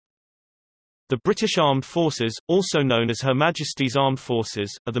The British Armed Forces, also known as Her Majesty's Armed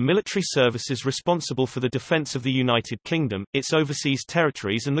Forces, are the military services responsible for the defence of the United Kingdom, its overseas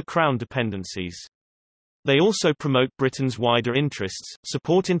territories and the Crown dependencies. They also promote Britain's wider interests,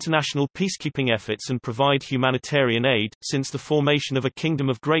 support international peacekeeping efforts and provide humanitarian aid. Since the formation of a Kingdom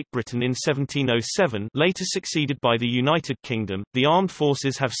of Great Britain in 1707, later succeeded by the United Kingdom, the armed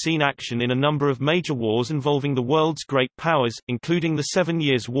forces have seen action in a number of major wars involving the world's great powers, including the 7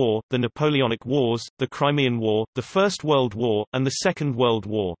 Years' War, the Napoleonic Wars, the Crimean War, the First World War, and the Second World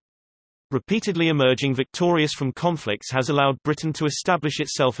War. Repeatedly emerging victorious from conflicts has allowed Britain to establish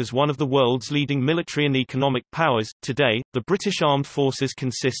itself as one of the world's leading military and economic powers. Today, the British Armed Forces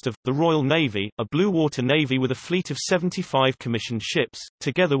consist of the Royal Navy, a blue water navy with a fleet of 75 commissioned ships,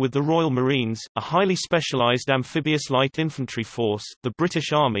 together with the Royal Marines, a highly specialised amphibious light infantry force, the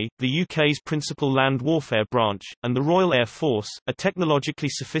British Army, the UK's principal land warfare branch, and the Royal Air Force, a technologically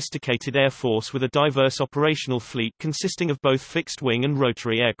sophisticated air force with a diverse operational fleet consisting of both fixed-wing and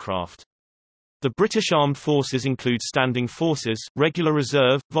rotary aircraft. The British Armed Forces include standing forces, regular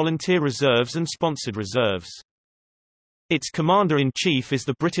reserve, volunteer reserves and sponsored reserves. Its Commander-in-Chief is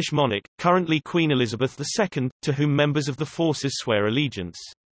the British monarch, currently Queen Elizabeth II, to whom members of the forces swear allegiance.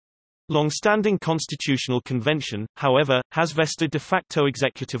 Long-standing constitutional convention, however, has vested de facto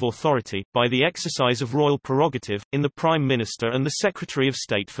executive authority, by the exercise of royal prerogative, in the Prime Minister and the Secretary of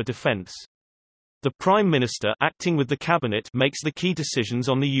State for Defence. The Prime Minister, acting with the Cabinet, makes the key decisions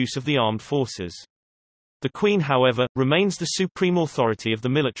on the use of the armed forces. The Queen, however, remains the supreme authority of the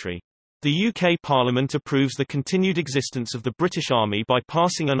military. The UK Parliament approves the continued existence of the British Army by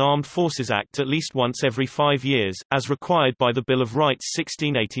passing an Armed Forces Act at least once every 5 years, as required by the Bill of Rights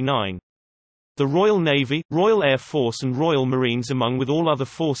 1689. The Royal Navy, Royal Air Force and Royal Marines among with all other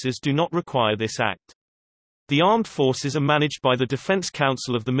forces do not require this act. The armed forces are managed by the Defence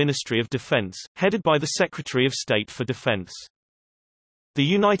Council of the Ministry of Defence, headed by the Secretary of State for Defence. The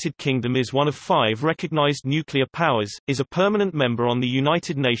United Kingdom is one of 5 recognised nuclear powers, is a permanent member on the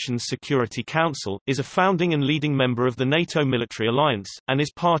United Nations Security Council, is a founding and leading member of the NATO military alliance, and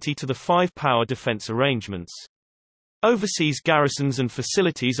is party to the 5-power defence arrangements. Overseas garrisons and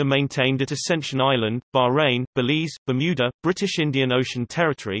facilities are maintained at Ascension Island, Bahrain, Belize, Bermuda, British Indian Ocean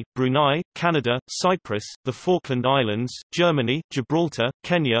Territory, Brunei, Canada, Cyprus, the Falkland Islands, Germany, Gibraltar,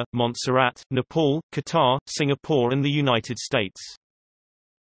 Kenya, Montserrat, Nepal, Qatar, Singapore and the United States.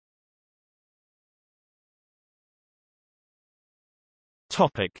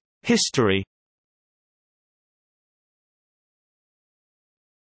 History.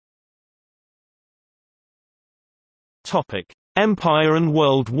 Empire and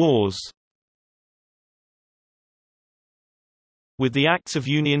World Wars. With the Acts of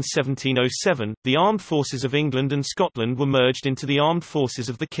Union 1707, the armed forces of England and Scotland were merged into the armed forces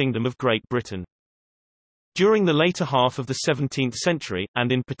of the Kingdom of Great Britain. During the later half of the 17th century,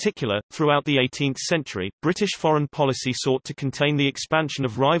 and in particular, throughout the 18th century, British foreign policy sought to contain the expansion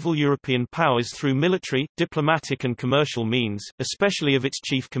of rival European powers through military, diplomatic and commercial means, especially of its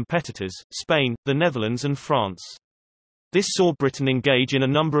chief competitors, Spain, the Netherlands and France. This saw Britain engage in a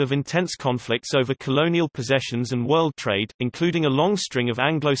number of intense conflicts over colonial possessions and world trade, including a long string of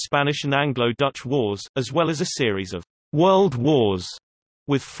Anglo-Spanish and Anglo-Dutch wars, as well as a series of «world wars»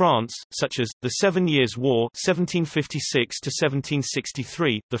 with France, such as, the 7 Years' War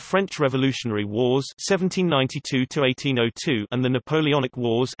 1756–1763, the French Revolutionary Wars 1792–1802 and the Napoleonic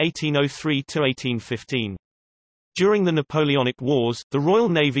Wars 1803–1815. During the Napoleonic Wars, the Royal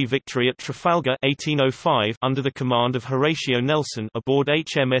Navy victory at Trafalgar 1805 under the command of Horatio Nelson aboard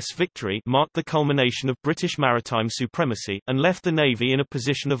HMS Victory marked the culmination of British maritime supremacy, and left the Navy in a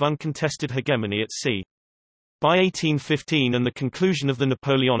position of uncontested hegemony at sea. By 1815 and the conclusion of the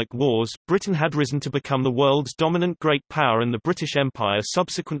Napoleonic Wars, Britain had risen to become the world's dominant great power, and the British Empire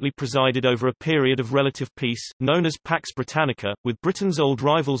subsequently presided over a period of relative peace, known as Pax Britannica, with Britain's old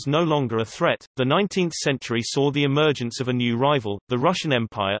rivals no longer a threat. The 19th century saw the emergence of a new rival, the Russian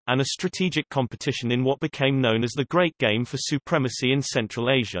Empire, and a strategic competition in what became known as the Great Game for supremacy in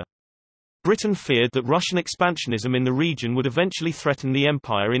Central Asia. Britain feared that Russian expansionism in the region would eventually threaten the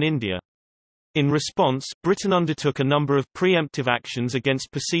empire in India. In response, Britain undertook a number of preemptive actions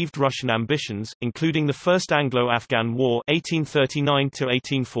against perceived Russian ambitions, including the First Anglo-Afghan War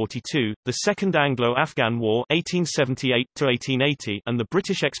 1839–1842, the Second Anglo-Afghan War 1878–1880, and the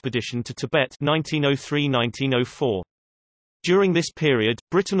British expedition to Tibet 1903–1904. During this period,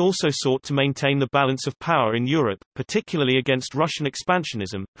 Britain also sought to maintain the balance of power in Europe, particularly against Russian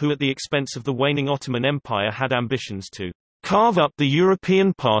expansionism, who at the expense of the waning Ottoman Empire had ambitions to carve up the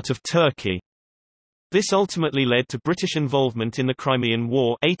European part of Turkey. This ultimately led to British involvement in the Crimean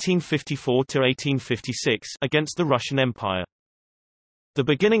War 1854–1856 against the Russian Empire. The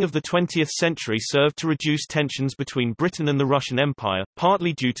beginning of the 20th century served to reduce tensions between Britain and the Russian Empire,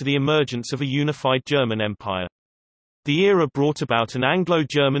 partly due to the emergence of a unified German Empire. The era brought about an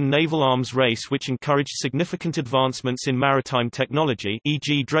Anglo-German naval arms race which encouraged significant advancements in maritime technology,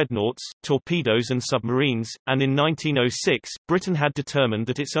 e.g. dreadnoughts, torpedoes and submarines, and in 1906, Britain had determined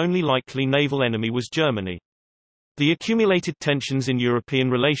that its only likely naval enemy was Germany. The accumulated tensions in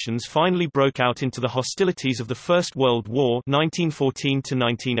European relations finally broke out into the hostilities of the First World War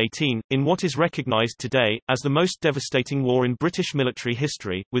 1914–1918, in what is recognized today, as the most devastating war in British military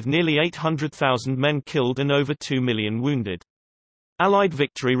history, with nearly 800,000 men killed and over 2 million wounded. Allied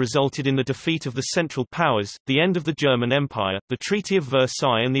victory resulted in the defeat of the Central Powers, the end of the German Empire, the Treaty of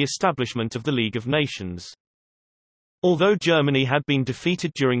Versailles and the establishment of the League of Nations. Although Germany had been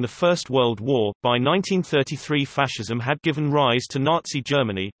defeated during the First World War, by 1933 fascism had given rise to Nazi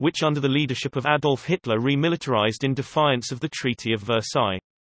Germany, which under the leadership of Adolf Hitler remilitarized in defiance of the Treaty of Versailles.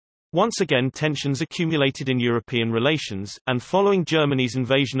 Once again tensions accumulated in European relations, and following Germany's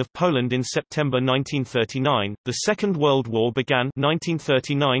invasion of Poland in September 1939, the Second World War began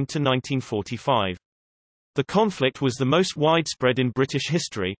 1939–1945. The conflict was the most widespread in British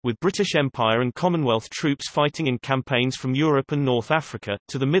history, with British Empire and Commonwealth troops fighting in campaigns from Europe and North Africa,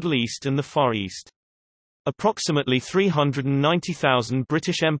 to the Middle East and the Far East. Approximately 390,000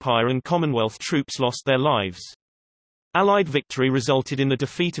 British Empire and Commonwealth troops lost their lives. Allied victory resulted in the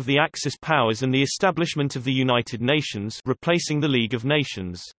defeat of the Axis powers and the establishment of the United Nations, replacing the League of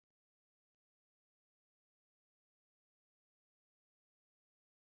Nations.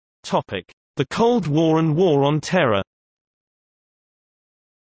 The Cold War and War on Terror.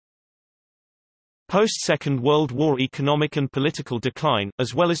 Post-Second World War economic and political decline,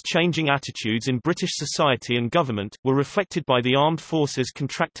 as well as changing attitudes in British society and government, were reflected by the armed forces'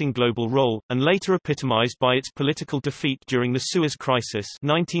 contracting global role, and later epitomised by its political defeat during the Suez Crisis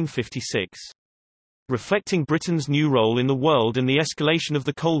 1956. Reflecting Britain's new role in the world and the escalation of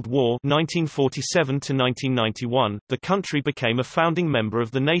the Cold War 1947–1991, the country became a founding member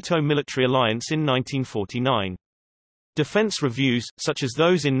of the NATO military alliance in 1949. Defense reviews, such as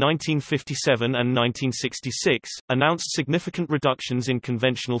those in 1957 and 1966, announced significant reductions in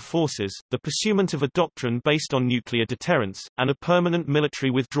conventional forces, the pursuit of a doctrine based on nuclear deterrence, and a permanent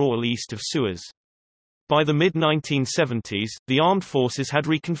military withdrawal east of Suez. By the mid-1970s, the armed forces had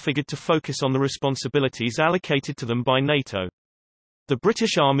reconfigured to focus on the responsibilities allocated to them by NATO. The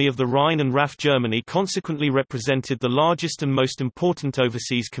British Army of the Rhine and RAF Germany consequently represented the largest and most important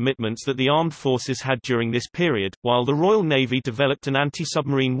overseas commitments that the armed forces had during this period, while the Royal Navy developed an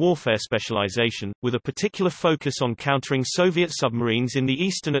anti-submarine warfare specialization, with a particular focus on countering Soviet submarines in the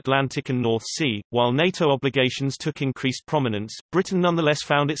Eastern Atlantic and North Sea. While NATO obligations took increased prominence, Britain nonetheless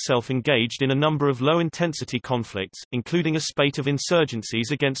found itself engaged in a number of low-intensity conflicts, including a spate of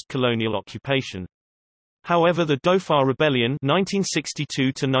insurgencies against colonial occupation. However, the Dhofar Rebellion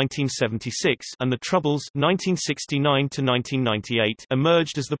 (1962–1976) and the Troubles (1969–1998)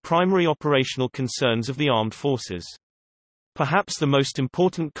 emerged as the primary operational concerns of the armed forces. Perhaps the most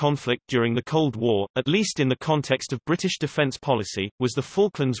important conflict during the Cold War, at least in the context of British defence policy, was the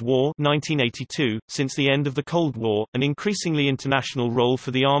Falklands War 1982. Since the end of the Cold War, an increasingly international role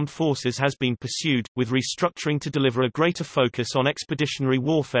for the armed forces has been pursued, with restructuring to deliver a greater focus on expeditionary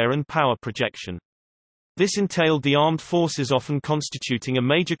warfare and power projection. This entailed the armed forces often constituting a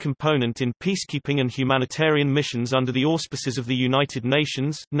major component in peacekeeping and humanitarian missions under the auspices of the United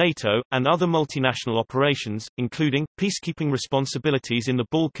Nations, NATO, and other multinational operations, including peacekeeping responsibilities in the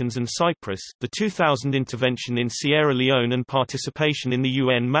Balkans and Cyprus, the 2000 intervention in Sierra Leone, and participation in the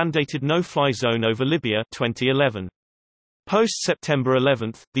UN-mandated no-fly zone over Libya 2011. Post-September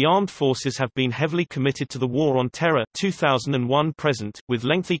 11, the armed forces have been heavily committed to the War on Terror 2001-present, with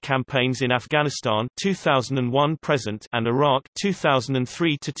lengthy campaigns in Afghanistan 2001-present and Iraq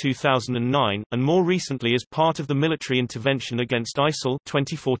 2003–2009, and more recently as part of the military intervention against ISIL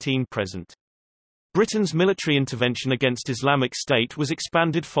 2014-present. Britain's military intervention against Islamic State was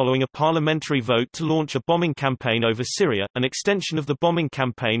expanded following a parliamentary vote to launch a bombing campaign over Syria, an extension of the bombing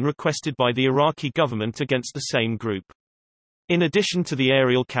campaign requested by the Iraqi government against the same group. In addition to the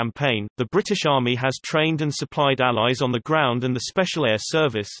aerial campaign, the British Army has trained and supplied allies on the ground, and the Special Air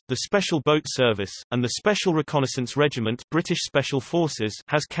Service, the Special Boat Service, and the Special Reconnaissance Regiment British Special Forces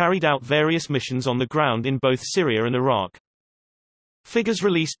has carried out various missions on the ground in both Syria and Iraq. Figures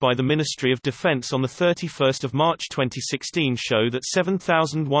released by the Ministry of Defence on 31 March 2016 show that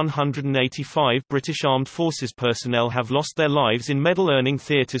 7,185 British Armed Forces personnel have lost their lives in medal-earning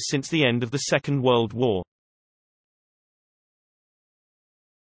theatres since the end of the Second World War.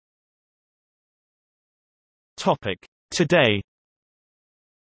 Today.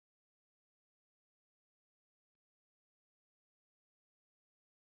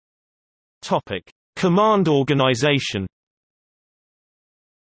 Command organisation.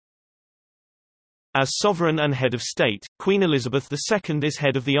 As sovereign and head of state, Queen Elizabeth II is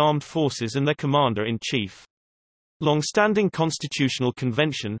head of the armed forces and their commander-in-chief. Long-standing constitutional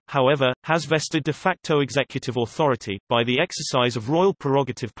convention, however, has vested de facto executive authority, by the exercise of royal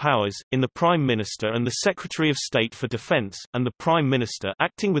prerogative powers, in the Prime Minister and the Secretary of State for Defence, and the Prime Minister,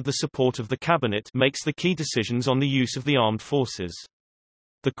 acting with the support of the Cabinet, makes the key decisions on the use of the armed forces.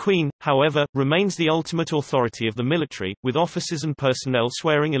 The Queen, however, remains the ultimate authority of the military, with officers and personnel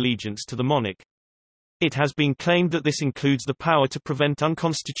swearing allegiance to the monarch. It has been claimed that this includes the power to prevent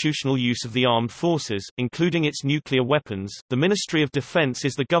unconstitutional use of the armed forces, including its nuclear weapons. The Ministry of Defence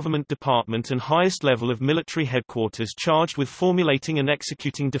is the government department and highest level of military headquarters charged with formulating and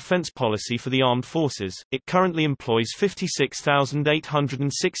executing defence policy for the armed forces. It currently employs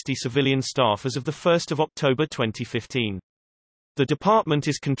 56,860 civilian staff as of 1 October 2015. The department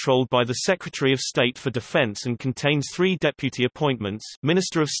is controlled by the Secretary of State for Defence and contains 3 deputy appointments: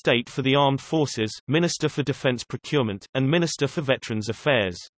 Minister of State for the Armed Forces, Minister for Defence Procurement, and Minister for Veterans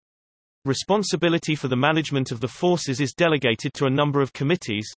Affairs. Responsibility for the management of the forces is delegated to a number of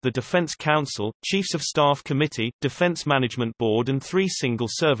committees: the Defence Council, Chiefs of Staff Committee, Defence Management Board and 3 single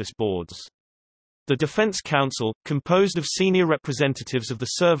service boards. The Defence Council, composed of senior representatives of the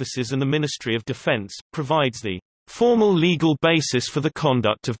services and the Ministry of Defence, provides the formal legal basis for the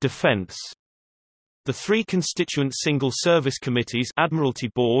conduct of defence. The 3 constituent single service committees, Admiralty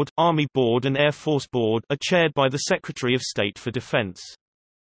Board, Army Board and Air Force Board, are chaired by the Secretary of State for Defence.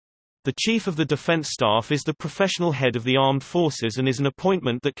 The Chief of the Defence Staff is the professional head of the armed forces and is an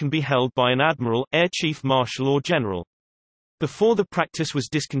appointment that can be held by an admiral, air chief marshal or general. Before the practice was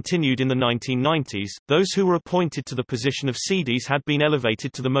discontinued in the 1990s, those who were appointed to the position of CDs had been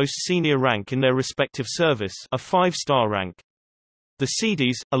elevated to the most senior rank in their respective service, a 5-star rank. The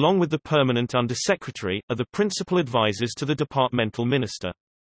CDs, along with the permanent Under-Secretary, are the principal advisors to the departmental minister.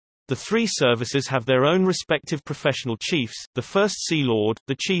 The 3 services have their own respective professional chiefs, the First Sea Lord,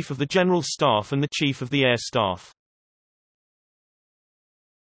 the Chief of the General Staff and the Chief of the Air Staff.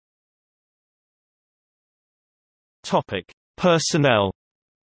 Personnel.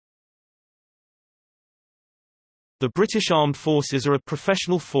 The British Armed Forces are a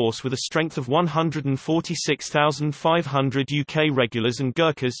professional force with a strength of 146,500 UK regulars and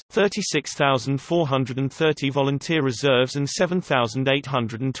Gurkhas, 36,430 volunteer reserves and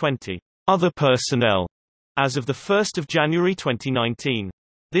 7,820 other personnel as of 1 January 2019.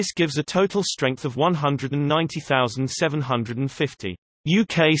 This gives a total strength of 190,750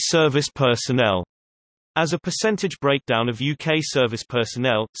 UK service personnel. As a percentage breakdown of UK service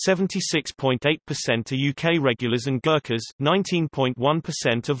personnel, 76.8% are UK regulars and Gurkhas,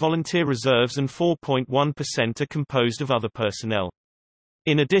 19.1% are volunteer reserves and 4.1% are composed of other personnel.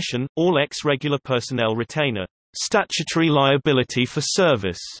 In addition, all ex-regular personnel retain a statutory liability for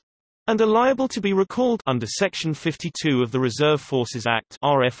service and are liable to be recalled under Section 52 of the Reserve Forces Act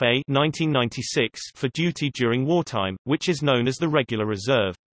 (RFA) 1996 for duty during wartime, which is known as the Regular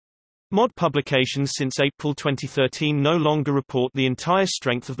Reserve. MOD publications since April 2013 no longer report the entire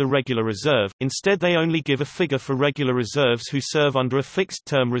strength of the regular reserve, instead they only give a figure for regular reserves who serve under a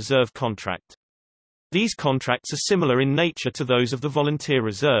fixed-term reserve contract. These contracts are similar in nature to those of the volunteer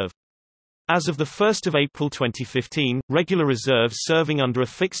reserve. As of 1 April 2015, regular reserves serving under a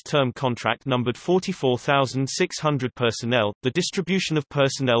fixed-term contract numbered 44,600 personnel. The distribution of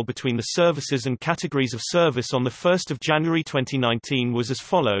personnel between the services and categories of service on 1 January 2019 was as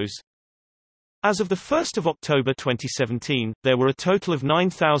follows. As of 1 October 2017, there were a total of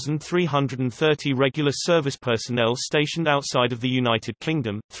 9,330 regular service personnel stationed outside of the United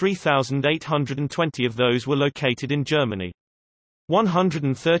Kingdom, 3,820 of those were located in Germany.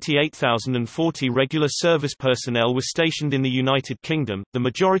 138,040 regular service personnel were stationed in the United Kingdom, the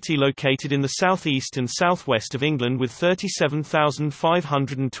majority located in the southeast and southwest of England with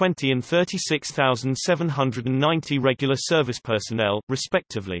 37,520 and 36,790 regular service personnel,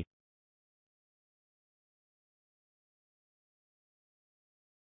 respectively.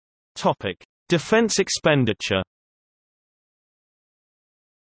 Defence expenditure.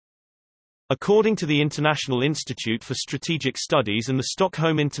 According to the International Institute for Strategic Studies and the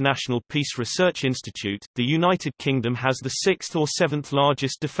Stockholm International Peace Research Institute, the United Kingdom has the sixth or seventh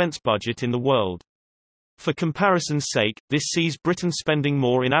largest defence budget in the world. For comparison's sake, this sees Britain spending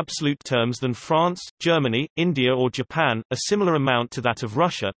more in absolute terms than France, Germany, India or Japan, a similar amount to that of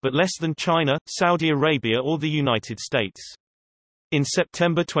Russia, but less than China, Saudi Arabia or the United States. In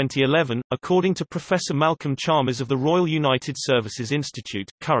September 2011, according to Professor Malcolm Chalmers of the Royal United Services Institute,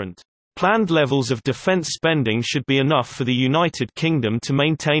 current planned levels of defence spending should be enough for the United Kingdom to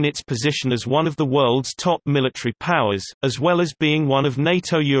maintain its position as one of the world's top military powers, as well as being one of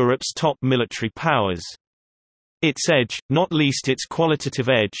NATO Europe's top military powers. Its edge, not least its qualitative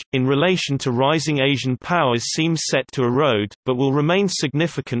edge, in relation to rising Asian powers seems set to erode, but will remain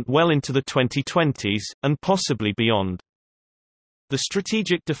significant well into the 2020s, and possibly beyond. The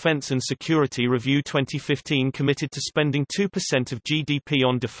Strategic Defence and Security Review 2015 committed to spending 2% of GDP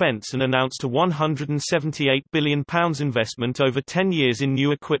on defence and announced a £178 billion investment over 10 years in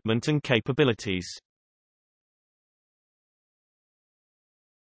new equipment and capabilities.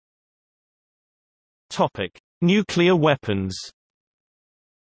 Nuclear weapons.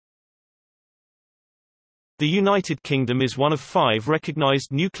 The United Kingdom is one of 5 recognised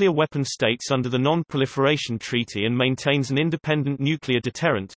nuclear weapon states under the Non-Proliferation Treaty and maintains an independent nuclear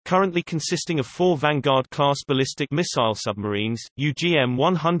deterrent, currently consisting of 4 Vanguard-class ballistic missile submarines,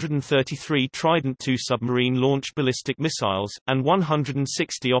 UGM-133 Trident II submarine-launched ballistic missiles, and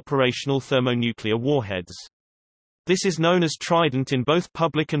 160 operational thermonuclear warheads. This is known as Trident in both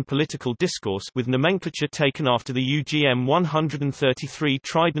public and political discourse, with nomenclature taken after the UGM-133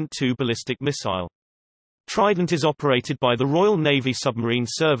 Trident II ballistic missile. Trident is operated by the Royal Navy Submarine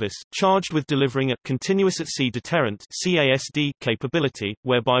Service, charged with delivering a continuous at-sea deterrent (CASD) capability,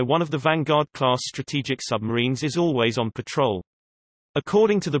 whereby one of the Vanguard-class strategic submarines is always on patrol.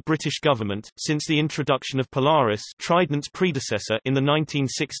 According to the British government, since the introduction of Polaris, Trident's predecessor, in the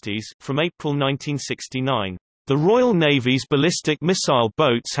 1960s, from April 1969, the Royal Navy's ballistic missile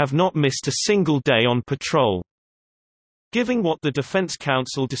boats have not missed a single day on patrol, giving what the Defence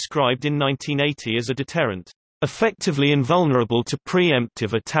Council described in 1980 as a deterrent, effectively invulnerable to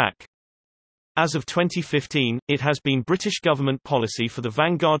preemptive attack. As of 2015, it has been British government policy for the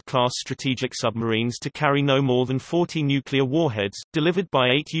Vanguard-class strategic submarines to carry no more than 40 nuclear warheads, delivered by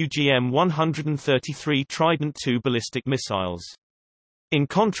 8 UGM-133 Trident II ballistic missiles. In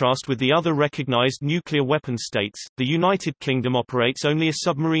contrast with the other recognized nuclear weapon states, the United Kingdom operates only a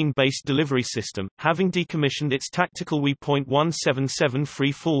submarine-based delivery system, having decommissioned its tactical WE.177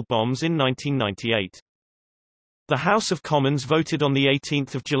 free-fall bombs in 1998. The House of Commons voted on 18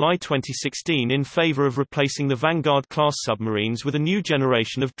 July 2016 in favour of replacing the Vanguard-class submarines with a new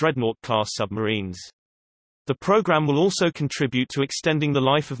generation of Dreadnought-class submarines. The programme will also contribute to extending the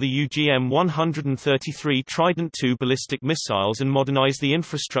life of the UGM-133 Trident II ballistic missiles and modernise the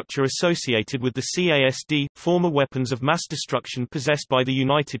infrastructure associated with the CASD. Former weapons of mass destruction possessed by the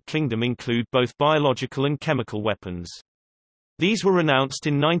United Kingdom include both biological and chemical weapons. These were announced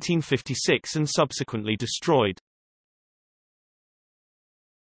in 1956 and subsequently destroyed.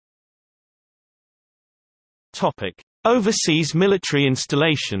 Overseas military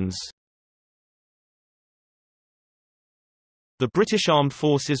installations. The British Armed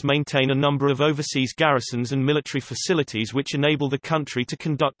Forces maintain a number of overseas garrisons and military facilities which enable the country to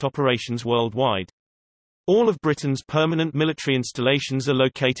conduct operations worldwide. All of Britain's permanent military installations are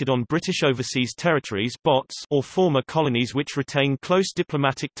located on British Overseas Territories (BOTS) or former colonies which retain close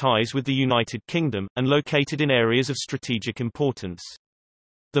diplomatic ties with the United Kingdom, and located in areas of strategic importance.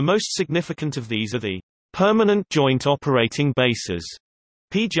 The most significant of these are the Permanent Joint Operating Bases,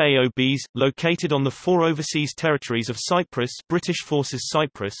 PJOBs, located on the 4 overseas territories of Cyprus, British Forces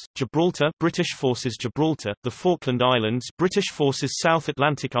Cyprus, Gibraltar, British Forces Gibraltar, the Falkland Islands, British Forces South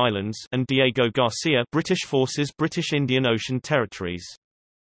Atlantic Islands, and Diego Garcia, British Forces British Indian Ocean Territories.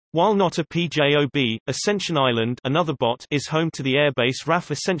 While not a PJOB, Ascension Island, another BOT, is home to the airbase RAF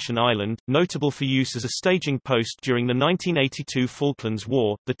Ascension Island, notable for use as a staging post during the 1982 Falklands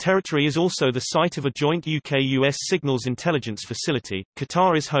War. The territory is also the site of a joint UK-US signals intelligence facility.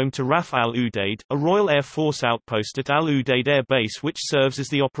 Qatar is home to RAF Al Udeid, a Royal Air Force outpost at Al Udeid Air Base which serves as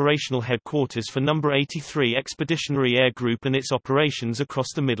the operational headquarters for No. 83 Expeditionary Air Group and its operations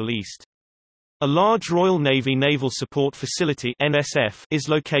across the Middle East. A large Royal Navy Naval Support Facility (NSF) is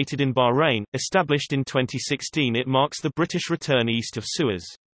located in Bahrain. Established in 2016, it marks the British return east of Suez.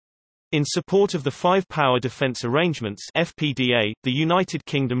 In support of the Five Power Defence Arrangements (FPDA), the United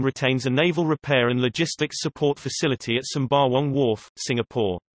Kingdom retains a naval repair and logistics support facility at Sembawang Wharf,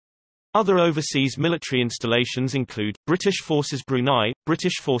 Singapore. Other overseas military installations include, British Forces Brunei,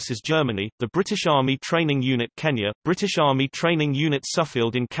 British Forces Germany, the British Army Training Unit Kenya, British Army Training Unit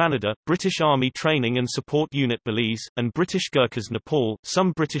Suffield in Canada, British Army Training and Support Unit Belize, and British Gurkhas Nepal.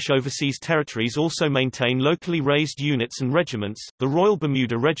 Some British overseas territories also maintain locally raised units and regiments, the Royal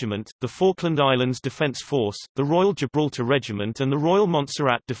Bermuda Regiment, the Falkland Islands Defence Force, the Royal Gibraltar Regiment and the Royal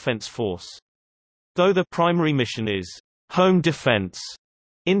Montserrat Defence Force. Though the primary mission is home defence,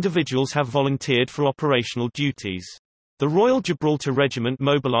 individuals have volunteered for operational duties. The Royal Gibraltar Regiment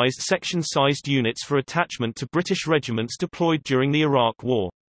mobilised section-sized units for attachment to British regiments deployed during the Iraq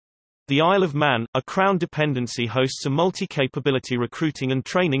War. The Isle of Man, a Crown dependency, hosts a multi-capability recruiting and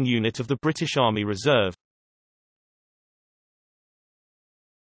training unit of the British Army Reserve.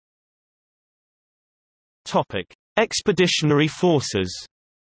 Topic: Expeditionary Forces.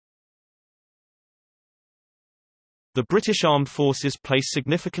 The British Armed Forces place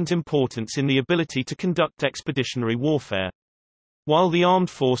significant importance in the ability to conduct expeditionary warfare. While the armed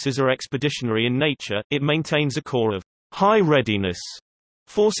forces are expeditionary in nature, it maintains a core of high readiness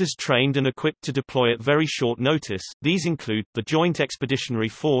forces trained and equipped to deploy at very short notice. These include the Joint Expeditionary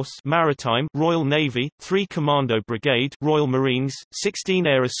Force Maritime Royal Navy, 3 Commando Brigade Royal Marines, 16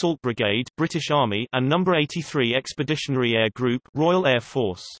 Air Assault Brigade British Army, and No. 83 Expeditionary Air Group Royal Air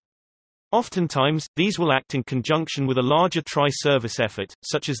Force. Oftentimes, these will act in conjunction with a larger tri-service effort,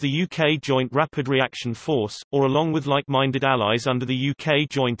 such as the UK Joint Rapid Reaction Force, or along with like-minded allies under the UK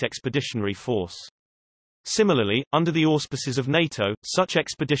Joint Expeditionary Force. Similarly, under the auspices of NATO, such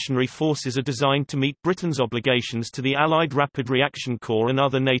expeditionary forces are designed to meet Britain's obligations to the Allied Rapid Reaction Corps and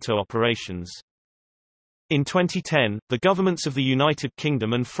other NATO operations. In 2010, the governments of the United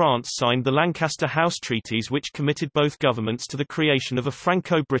Kingdom and France signed the Lancaster House Treaties, which committed both governments to the creation of a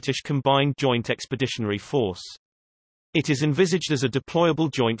Franco-British combined joint expeditionary force. It is envisaged as a deployable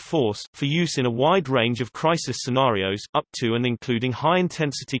joint force, for use in a wide range of crisis scenarios, up to and including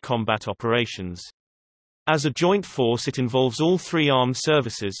high-intensity combat operations. As a joint force, it involves all 3 armed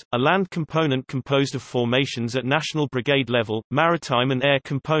services, a land component composed of formations at national brigade level, maritime and air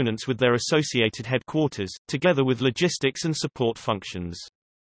components with their associated headquarters, together with logistics and support functions.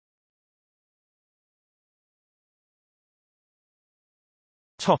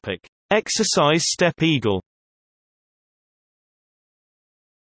 Topic: Exercise Steppe Eagle.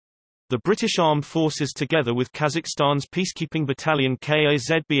 The British Armed Forces, together with Kazakhstan's peacekeeping battalion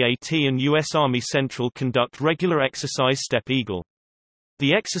KAZBAT and U.S. Army Central, conduct regular exercise Steppe Eagle.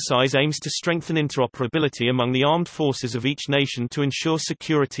 The exercise aims to strengthen interoperability among the armed forces of each nation to ensure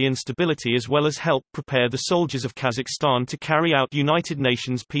security and stability, as well as help prepare the soldiers of Kazakhstan to carry out United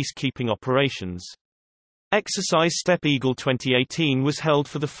Nations peacekeeping operations. Exercise Steppe Eagle 2018 was held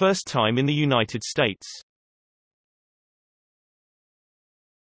for the first time in the United States.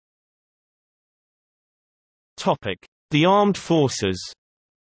 The Armed Forces.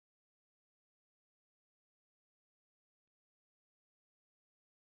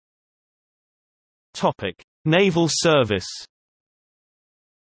 Naval Service.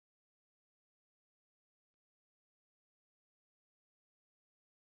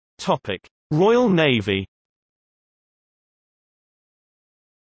 Royal Navy.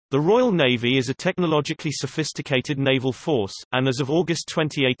 The Royal Navy is a technologically sophisticated naval force, and as of August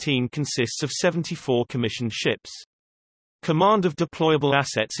 2018 consists of 74 commissioned ships. Command of deployable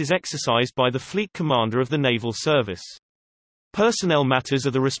assets is exercised by the Fleet Commander of the Naval Service. Personnel matters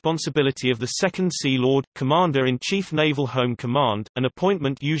are the responsibility of the Second Sea Lord, Commander-in-Chief Naval Home Command, an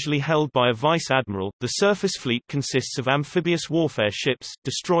appointment usually held by a Vice Admiral. The surface fleet consists of amphibious warfare ships,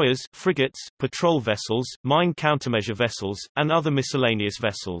 destroyers, frigates, patrol vessels, mine countermeasure vessels, and other miscellaneous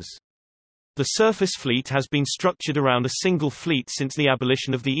vessels. The surface fleet has been structured around a single fleet since the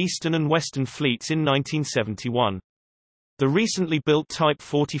abolition of the Eastern and Western fleets in 1971. The recently built Type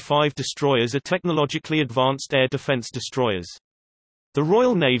 45 destroyers are technologically advanced air defense destroyers. The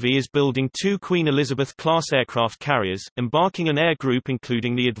Royal Navy is building 2 Queen Elizabeth-class aircraft carriers, embarking an air group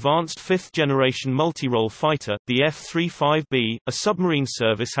including the advanced 5th-generation multi-role fighter, the F-35B. A submarine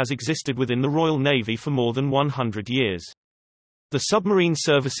service has existed within the Royal Navy for more than 100 years. The submarine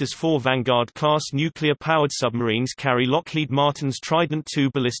service's 4 Vanguard-class nuclear-powered submarines carry Lockheed Martin's Trident II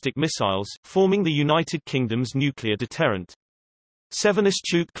ballistic missiles, forming the United Kingdom's nuclear deterrent. 7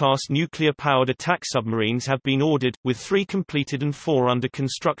 Astute-class nuclear-powered attack submarines have been ordered, with 3 completed and 4 under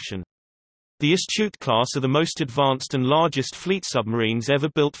construction. The Astute class are the most advanced and largest fleet submarines ever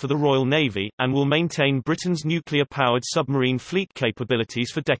built for the Royal Navy, and will maintain Britain's nuclear-powered submarine fleet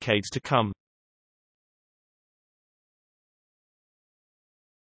capabilities for decades to come.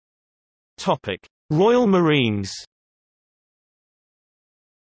 Royal Marines.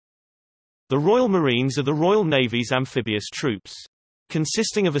 The Royal Marines are the Royal Navy's amphibious troops.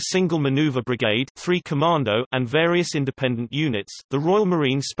 Consisting of a single maneuver brigade, 3 commando, and various independent units, the Royal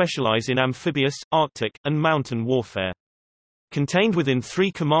Marines specialize in amphibious, Arctic, and mountain warfare. Contained within 3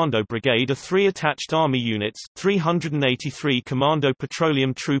 Commando Brigade are 3 attached Army units, 383 Commando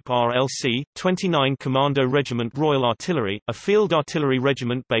Petroleum Troop RLC, 29 Commando Regiment Royal Artillery, a field artillery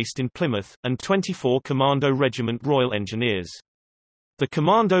regiment based in Plymouth, and 24 Commando Regiment Royal Engineers. The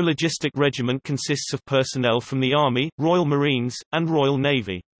Commando Logistic Regiment consists of personnel from the Army, Royal Marines, and Royal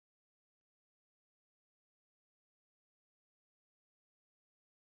Navy.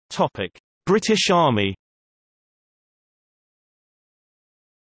 British Army.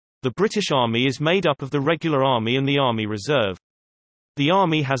 The British Army is made up of the Regular Army and the Army Reserve. The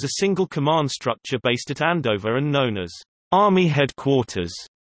Army has a single command structure based at Andover and known as Army Headquarters.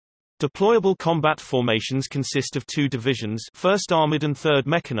 Deployable combat formations consist of 2 divisions, 1st Armoured and 3rd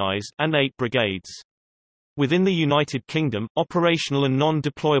Mechanized, and 8 brigades. Within the United Kingdom, operational and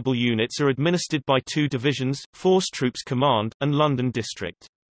non-deployable units are administered by 2 divisions, Force Troops Command, and London District.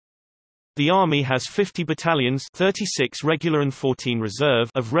 The Army has 50 battalions, 36 regular and 14 reserve,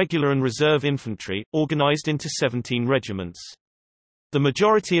 of regular and reserve infantry, organized into 17 regiments. The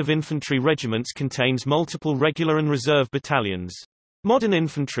majority of infantry regiments contains multiple regular and reserve battalions. Modern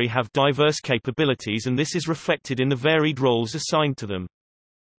infantry have diverse capabilities, and this is reflected in the varied roles assigned to them.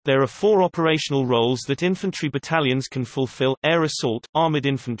 There are 4 operational roles that infantry battalions can fulfill: air assault, armored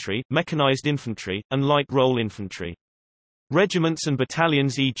infantry, mechanized infantry, and light role infantry. Regiments and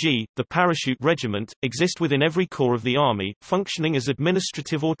battalions, e.g., the Parachute Regiment, exist within every corps of the Army, functioning as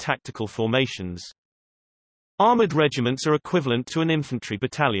administrative or tactical formations. Armoured regiments are equivalent to an infantry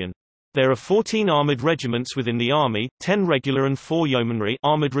battalion. There are 14 armoured regiments within the Army, 10 regular and 4 yeomanry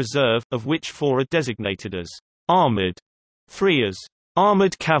armoured reserve, of which 4 are designated as armoured, 3 as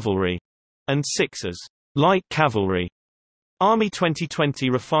armoured cavalry, and 6 as light cavalry. Army 2020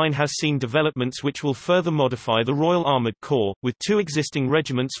 Refine has seen developments which will further modify the Royal Armoured Corps, with 2 existing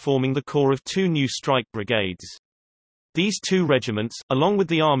regiments forming the core of 2 new strike brigades. These 2 regiments, along with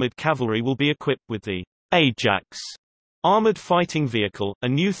the armoured cavalry, will be equipped with the Ajax armoured fighting vehicle, a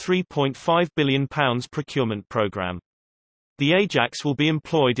new £3.5 billion procurement programme. The Ajax will be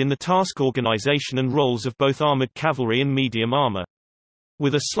employed in the task organisation and roles of both armoured cavalry and medium armour.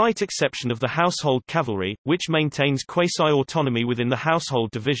 With a slight exception of the Household Cavalry, which maintains quasi-autonomy within the Household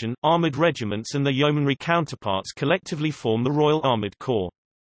Division, armoured regiments and their yeomanry counterparts collectively form the Royal Armoured Corps.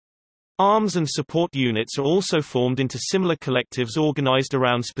 Arms and support units are also formed into similar collectives organised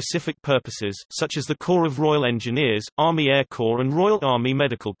around specific purposes, such as the Corps of Royal Engineers, Army Air Corps and Royal Army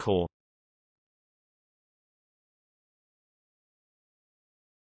Medical Corps.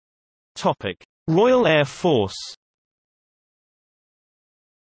 Royal Air Force.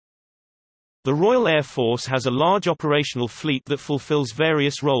 The Royal Air Force has a large operational fleet that fulfills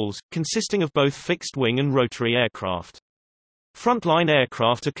various roles, consisting of both fixed-wing and rotary aircraft. Frontline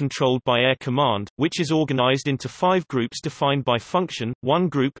aircraft are controlled by Air Command, which is organized into 5 groups defined by function: 1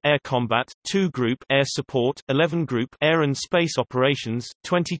 Group Air Combat, 2 Group Air Support, 11 Group Air and Space Operations,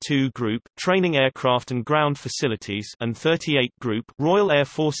 22 Group Training Aircraft and Ground Facilities, and 38 Group Royal Air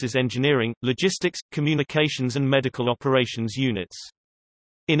Forces Engineering, Logistics, Communications and Medical Operations units.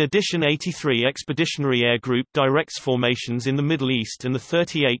 In addition, 83 Expeditionary Air Group directs formations in the Middle East, and the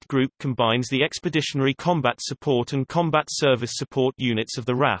 38 Group combines the Expeditionary Combat Support and Combat Service Support units of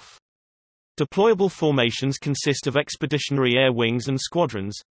the RAF. Deployable formations consist of Expeditionary Air Wings and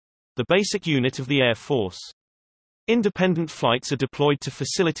Squadrons—the basic unit of the Air Force. Independent flights are deployed to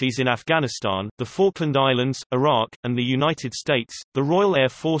facilities in Afghanistan, the Falkland Islands, Iraq, and the United States. The Royal Air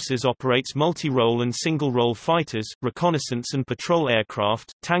Forces operates multi-role and single-role fighters, reconnaissance and patrol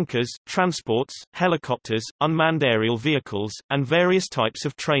aircraft, tankers, transports, helicopters, unmanned aerial vehicles, and various types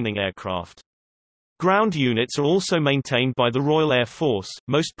of training aircraft. Ground units are also maintained by the Royal Air Force,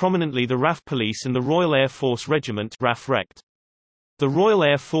 most prominently the RAF Police and the Royal Air Force Regiment (RAF Rect). The Royal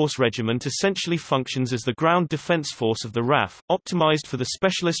Air Force Regiment essentially functions as the ground defence force of the RAF, optimised for the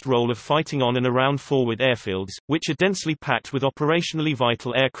specialist role of fighting on and around forward airfields, which are densely packed with operationally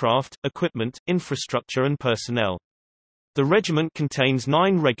vital aircraft, equipment, infrastructure and personnel. The regiment contains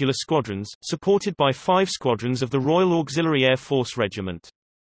 9 regular squadrons, supported by 5 squadrons of the Royal Auxiliary Air Force Regiment.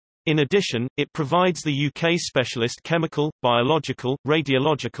 In addition, it provides the UK's specialist chemical, biological,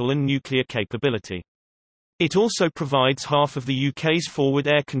 radiological and nuclear capability. It also provides half of the UK's forward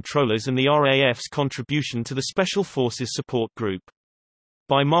air controllers and the RAF's contribution to the Special Forces Support Group.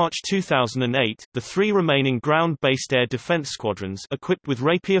 By March 2008, the three remaining ground-based air defense squadrons equipped with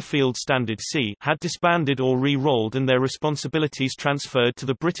Rapier Field Standard C had disbanded or re-rolled and their responsibilities transferred to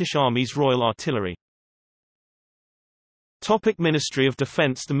the British Army's Royal Artillery. Ministry of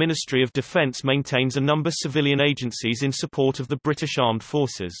Defence. The Ministry of Defence maintains a number of civilian agencies in support of the British Armed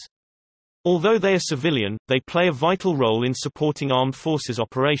Forces. Although they are civilian, they play a vital role in supporting armed forces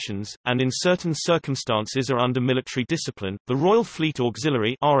operations, and in certain circumstances are under military discipline. The Royal Fleet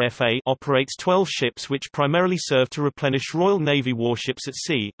Auxiliary (RFA) operates 12 ships which primarily serve to replenish Royal Navy warships at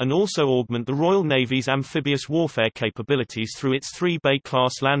sea, and also augment the Royal Navy's amphibious warfare capabilities through its 3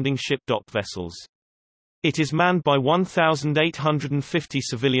 Bay-class landing ship dock vessels. It is manned by 1,850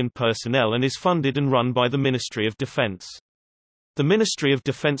 civilian personnel and is funded and run by the Ministry of Defence. The Ministry of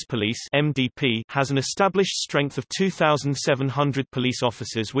Defence Police (MDP) has an established strength of 2,700 police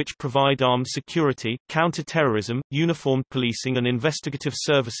officers which provide armed security, counter-terrorism, uniformed policing and investigative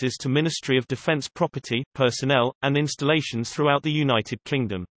services to Ministry of Defence property, personnel, and installations throughout the United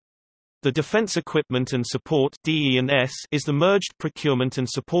Kingdom. The Defence Equipment and Support (DE&S) is the merged procurement and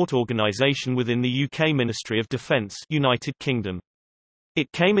support organisation within the UK Ministry of Defence, United Kingdom. It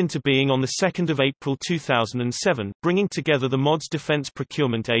came into being on 2 April 2007, bringing together the MOD's Defence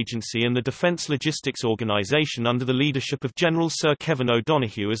Procurement Agency and the Defence Logistics Organisation under the leadership of General Sir Kevin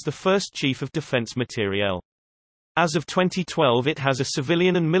O'Donoghue as the first Chief of Defence Materiel. As of 2012 it has a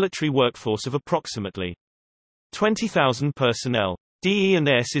civilian and military workforce of approximately 20,000 personnel.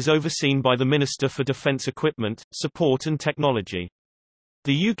 DE&S is overseen by the Minister for Defence Equipment, Support and Technology.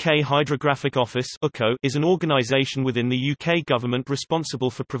 The UK Hydrographic Office is an organisation within the UK government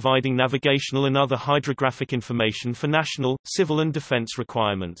responsible for providing navigational and other hydrographic information for national, civil and defence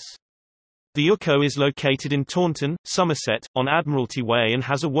requirements. The UCO is located in Taunton, Somerset, on Admiralty Way and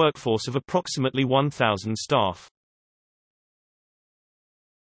has a workforce of approximately 1,000 staff.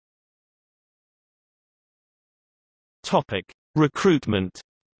 Recruitment.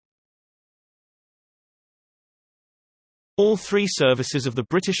 All three services of the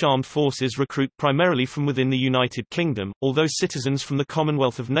British Armed Forces recruit primarily from within the United Kingdom, although citizens from the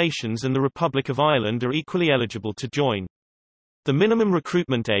Commonwealth of Nations and the Republic of Ireland are equally eligible to join. The minimum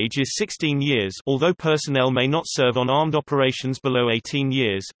recruitment age is 16 years, although personnel may not serve on armed operations below 18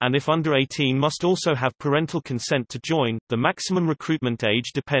 years, and if under 18 must also have parental consent to join. The maximum recruitment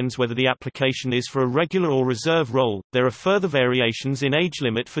age depends whether the application is for a regular or reserve role. There are further variations in age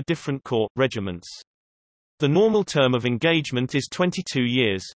limit for different corps, regiments. The normal term of engagement is 22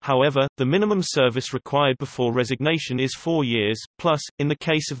 years, however, the minimum service required before resignation is 4 years, plus, in the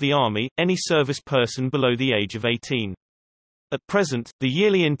case of the Army, any service person below the age of 18. At present, the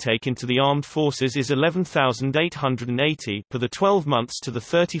yearly intake into the armed forces is 11,880 per the 12 months to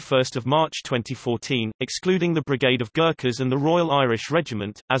 31 March 2014, excluding the Brigade of Gurkhas and the Royal Irish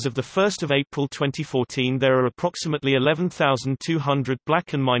Regiment. As of 1 April 2014 there are approximately 11,200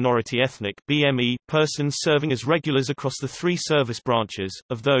 black and minority ethnic (BME) persons serving as regulars across the three service branches.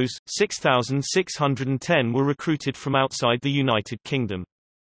 Of those, 6,610 were recruited from outside the United Kingdom.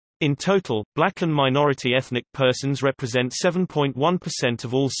 In total, black and minority ethnic persons represent 7.1%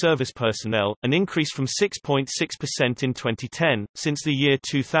 of all service personnel, an increase from 6.6% in 2010. Since the year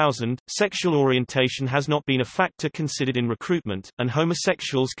 2000, sexual orientation has not been a factor considered in recruitment, and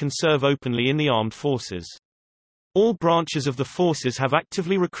homosexuals can serve openly in the armed forces. All branches of the forces have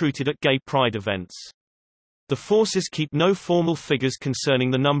actively recruited at gay pride events. The forces keep no formal figures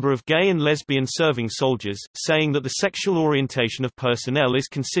concerning the number of gay and lesbian serving soldiers, saying that the sexual orientation of personnel is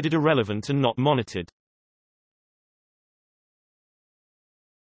considered irrelevant and not monitored.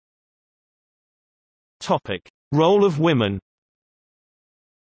 Topic: Role of women.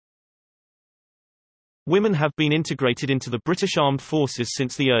 Women have been integrated into the British Armed Forces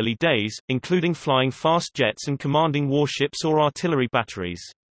since the early days, including flying fast jets and commanding warships or artillery batteries.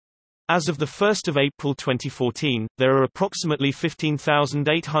 As of 1 April 2014, there are approximately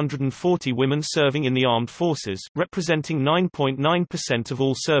 15,840 women serving in the armed forces, representing 9.9% of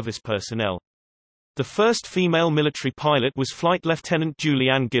all service personnel. The first female military pilot was Flight Lieutenant Julie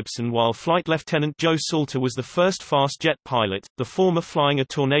Ann Gibson, while Flight Lieutenant Joe Salter was the first fast jet pilot, the former flying a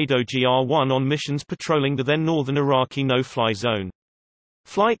Tornado GR-1 on missions patrolling the then northern Iraqi no-fly zone.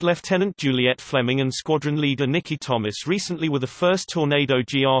 Flight Lieutenant Juliet Fleming and Squadron Leader Nikki Thomas recently were the first Tornado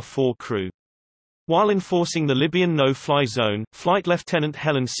GR-4 crew. While enforcing the Libyan no-fly zone, Flight Lieutenant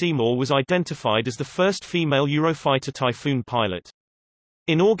Helen Seymour was identified as the first female Eurofighter Typhoon pilot.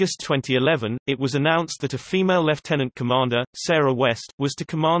 In August 2011, it was announced that a female lieutenant commander, Sarah West, was to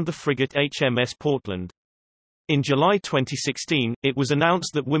command the frigate HMS Portland. In July 2016, it was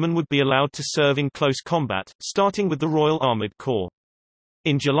announced that women would be allowed to serve in close combat, starting with the Royal Armoured Corps.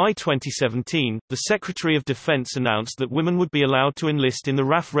 In July 2017, the Secretary of Defense announced that women would be allowed to enlist in the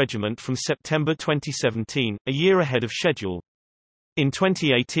RAF Regiment from September 2017, a year ahead of schedule. In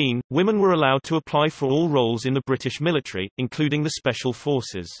 2018, women were allowed to apply for all roles in the British military, including the Special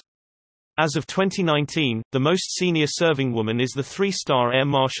Forces. As of 2019, the most senior serving woman is the 3-star Air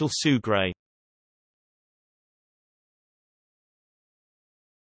Marshal Sue Gray.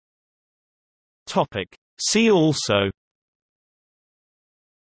 See also: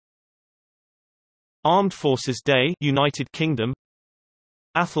 Armed Forces Day, United Kingdom;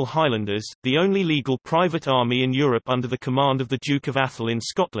 Atholl Highlanders, the only legal private army in Europe under the command of the Duke of Atholl in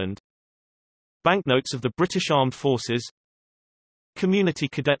Scotland; Banknotes of the British Armed Forces; Community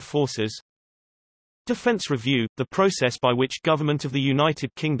Cadet Forces; Defence Review, the process by which Government of the United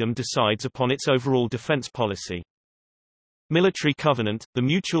Kingdom decides upon its overall defence policy; Military Covenant, the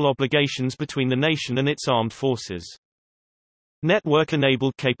mutual obligations between the nation and its armed forces;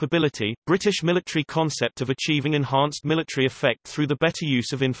 Network-enabled capability, British military concept of achieving enhanced military effect through the better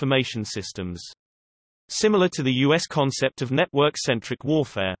use of information systems. Similar to the U.S. concept of network-centric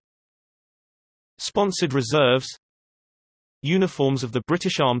warfare. Sponsored reserves. Uniforms of the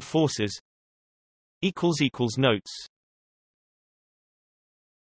British Armed Forces. Notes